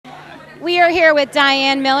We are here with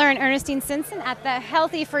Diane Miller and Ernestine Simpson at the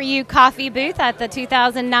Healthy For You coffee booth at the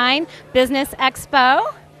 2009 Business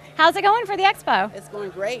Expo. How's it going for the expo? It's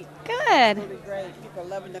going great. Good. It's really great. People are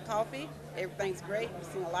loving the coffee. Everything's great. We've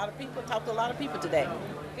seen a lot of people, talked to a lot of people today.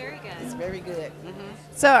 Very good. It's very good.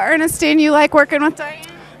 So, Ernestine, you like working with Diane?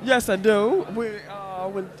 Yes, I do.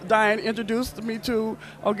 When Diane introduced me to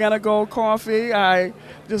Organic Gold Coffee, it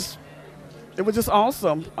was just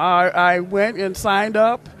awesome. I went and signed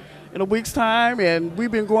up in a week's time, and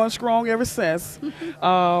we've been going strong ever since.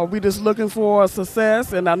 We're just looking for a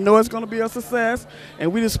success, and I know it's going to be a success,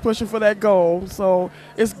 and we're just pushing for that goal. So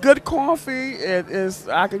it's good coffee.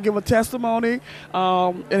 I can give a testimony.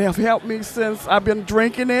 It has helped me since I've been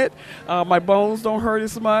drinking it. My bones don't hurt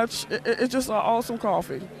as much. It's just an awesome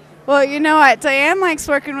coffee. Well, you know what? Diane likes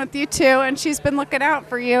working with you too, and she's been looking out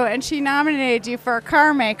for you, and she nominated you for a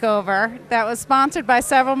car makeover that was sponsored by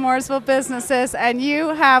several Mooresville businesses, and you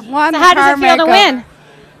have won the car makeover. How does it feel to win?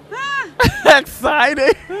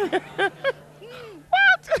 Excited.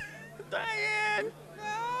 What? Diane?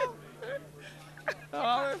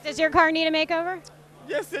 No. Does your car need a makeover?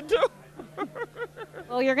 Yes, it do.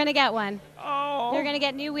 Well, you're going to get one. Oh. You're going to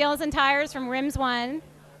get new wheels and tires from Rims One.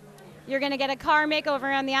 You're going to get a car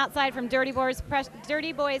makeover on the outside from Dirty Boys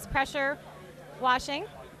Pressure Washing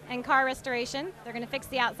and Car Restoration. They're going to fix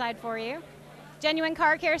the outside for you. Genuine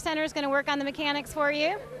Car Care Center is going to work on the mechanics for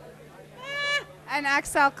you. And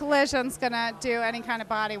XL Collision's going to do any kind of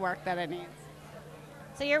body work that it needs.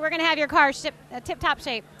 So we're going to have your car tip-top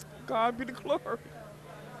shape. God be the glory.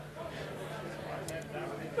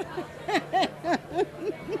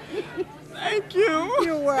 Thank you.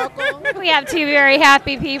 You're welcome. We have two very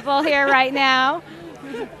happy people here right now.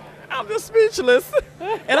 I'm just speechless.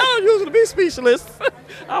 And I don't usually be speechless.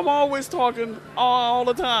 I'm always talking all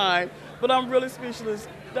the time. But I'm really speechless.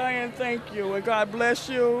 Diane, thank you. And God bless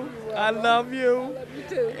you. I love you. I love you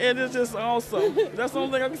too. And it's just awesome. That's the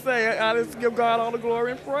only thing I can say. I just give God all the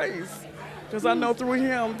glory and praise. Because I know through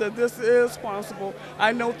him that this is possible.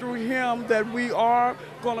 I know through him that we are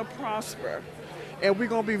going to prosper. And we're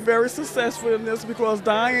going to be very successful in this because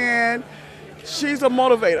Diane, she's a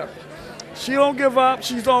motivator. She don't give up.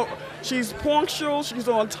 She's punctual. She's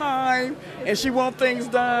on time, and she wants things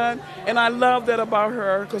done. And I love that about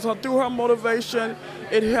her because through her motivation,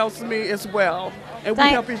 it helps me as well. And we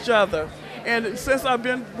help each other. And since I've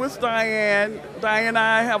been with Diane and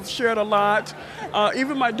I have shared a lot.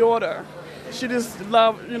 Even my daughter, she just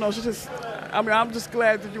loved, I'm just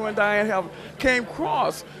glad that you and Diane have came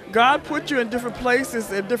across. God put you in different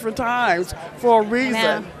places at different times for a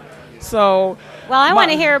reason. So, well, I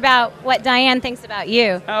want to hear about what Diane thinks about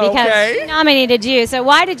you because she nominated you. So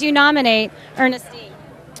why did you nominate Ernestine?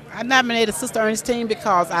 I nominated Sister Ernestine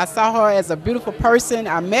because I saw her as a beautiful person.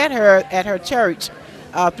 I met her at her church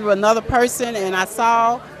through another person, and I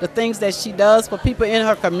saw the things that she does for people in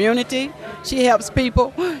her community. She helps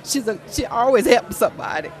people. She always helps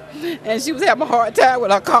somebody. And she was having a hard time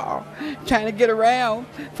with her car, trying to get around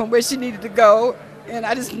from where she needed to go. And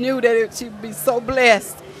I just knew that she'd be so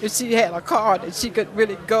blessed if she had a car that she could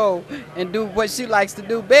really go and do what she likes to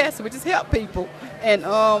do best, which is help people. And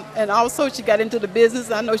also she got into the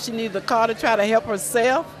business. I know she needed a car to try to help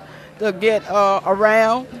herself to get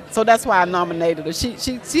around. So that's why I nominated her.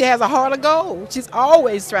 She has a heart of gold. She's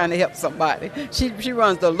always trying to help somebody. She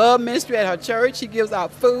runs the love ministry at her church. She gives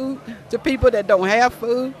out food to people that don't have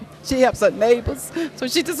food. She helps her neighbors. So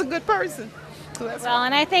she's just a good person. So well,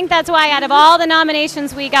 and I think that's why out of all the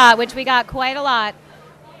nominations we got, which we got quite a lot,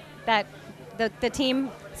 that the team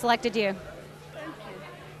selected you.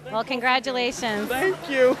 Well, congratulations. Thank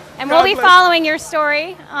you. And we'll be following your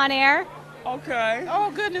story on air. Okay. Oh,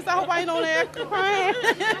 goodness, I hope I ain't on there crying.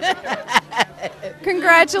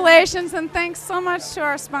 Congratulations, and thanks so much to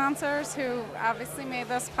our sponsors who obviously made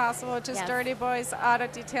this possible, which is Dirty Boys Auto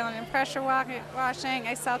Detailing and Pressure Washing,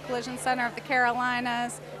 XL Collision Center of the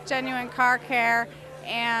Carolinas, Genuine Car Care,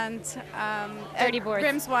 and Dirty Boys.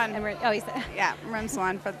 Rims One. Yeah, Rims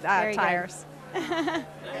One for tires.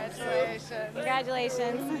 Congratulations.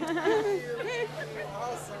 Congratulations.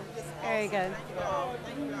 Very good.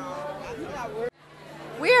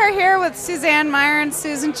 We are here with Suzanne Meyer and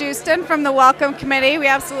Susan Houston from the Welcome Committee. We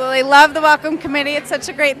absolutely love the Welcome Committee. It's such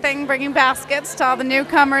a great thing bringing baskets to all the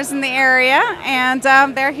newcomers in the area, and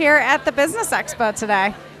they're here at the Business Expo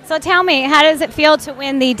today. So tell me, how does it feel to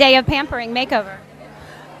win the Day of Pampering makeover?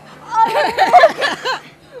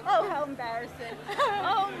 Oh, how embarrassing.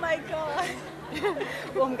 Oh, my God.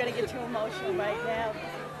 Well, I'm going to get too emotional right now.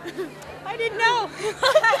 I didn't know.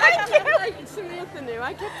 Thank you. Samantha knew.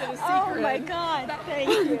 I kept it a secret. Oh, my God. Thank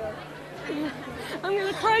you. I'm going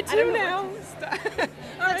to cry, too, now.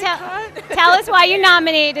 Tell us why you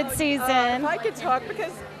nominated Susan. If I could talk,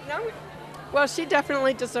 because well, she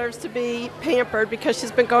definitely deserves to be pampered because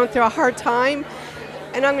she's been going through a hard time,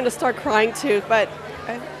 and I'm going to start crying too. But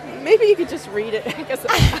maybe you could just read it. Because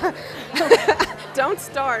don't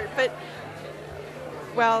start. But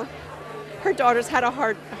well, her daughter's had a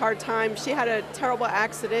hard time. She had a terrible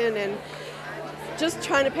accident and just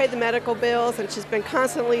trying to pay the medical bills, and she's been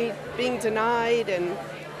constantly being denied, and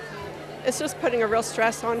it's just putting a real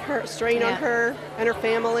strain on her and her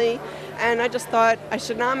family. And I just thought I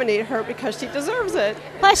should nominate her because she deserves it.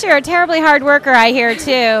 Plus, you're a terribly hard worker, I hear,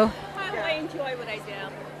 too. I enjoy what I do.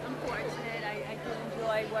 I'm fortunate. I do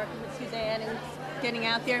enjoy working with Suzanne and getting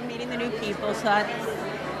out there and meeting the new people. So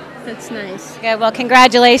that's nice. Good. Well,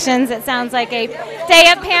 congratulations. It sounds like a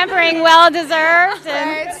day of pampering well-deserved.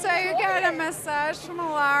 Right, so you get a massage from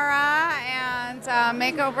Alara and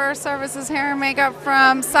makeover services, hair and makeup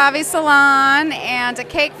from Savi Salon, and a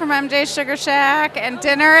cake from MJ Sugar Shack, and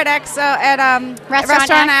dinner at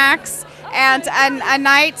Restaurant X, and a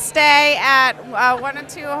night stay at one or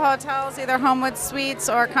two hotels, either Homewood Suites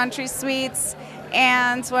or Country Suites.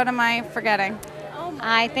 And what am I forgetting?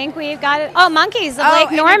 I think we've got it. Oh, Monkeys of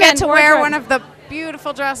Lake Norman. You get to wear one of the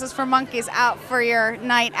beautiful dresses for Monkeys out for your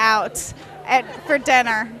night out for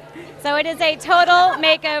dinner. So it is a total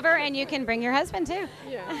makeover, and you can bring your husband too.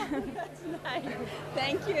 Yeah, that's nice.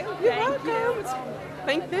 Thank you. You're welcome.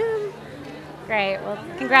 Thank them. Great. Well,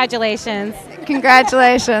 congratulations.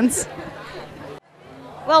 Congratulations.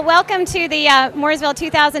 Well, welcome to the Mooresville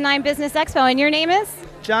 2009 Business Expo. And your name is?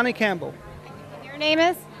 Johnny Campbell. And your name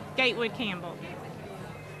is? Gatewood Campbell.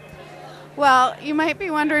 Well, you might be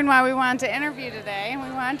wondering why we wanted to interview today, and we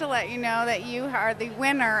wanted to let you know that you are the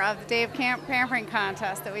winner of the Day of Pampering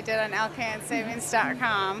contest that we did on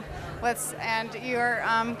LKNSavings.com. And you're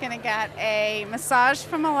going to get a massage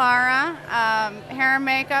from Alara, hair and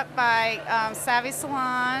makeup by Savvy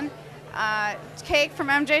Salon, cake from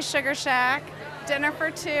MJ Sugar Shack, dinner for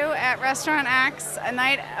two at Restaurant X,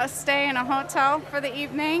 a stay in a hotel for the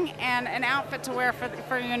evening, and an outfit to wear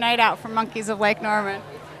for your night out from Monkeys of Lake Norman.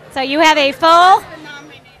 So you have a full.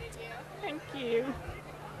 Thank you.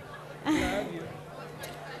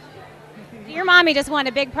 Your mommy just won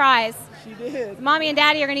a big prize. She did. Mommy and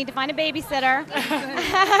Daddy are going to need to find a babysitter.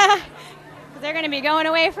 They're going to be going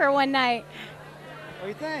away for one night. What do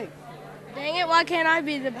you think? Dang it! Why can't I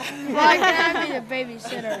be the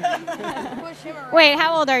babysitter? Push him around. Wait,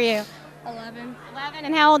 how old are you? 11. 11.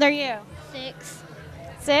 And how old are you? 6.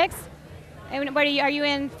 6. And what are you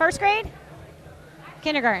in first grade?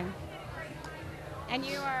 Kindergarten. And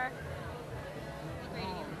you are?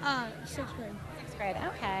 6th grade. 6th grade.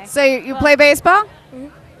 Okay. So you play baseball? Mm-hmm.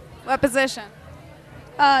 What position?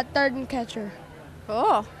 Third and catcher.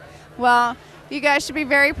 Cool. Well, you guys should be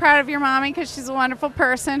very proud of your mommy because she's a wonderful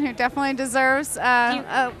person who definitely deserves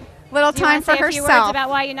a little Do you time want to for say a few words herself. about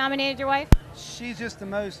why you nominated your wife? She's just the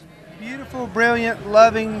most beautiful, brilliant,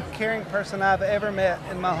 loving, caring person I've ever met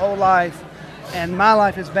in my whole life. And my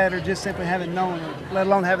life is better just simply having known her, let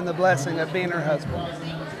alone having the blessing of being her husband.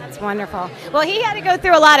 That's wonderful. Well, he had to go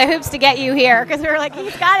through a lot of hoops to get you here because we were like,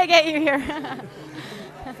 he's got to get you here.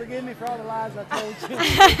 Forgive me for all the lies I told you.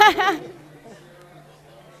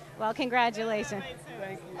 Well, congratulations.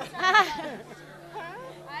 Thank you.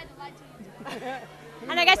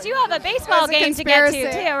 And I guess you have a baseball It's a game to get to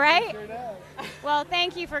conspiracy. too, right? Sure does. Well,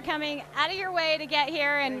 thank you for coming out of your way to get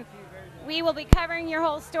here, and we will be covering your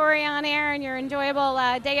whole story on air and your enjoyable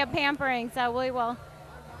day of pampering. So we will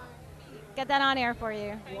get that on air for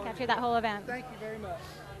you, capture that whole event. Thank you very much.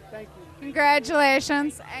 Thank you.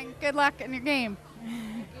 Congratulations and good luck in your game.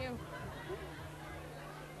 Thank you.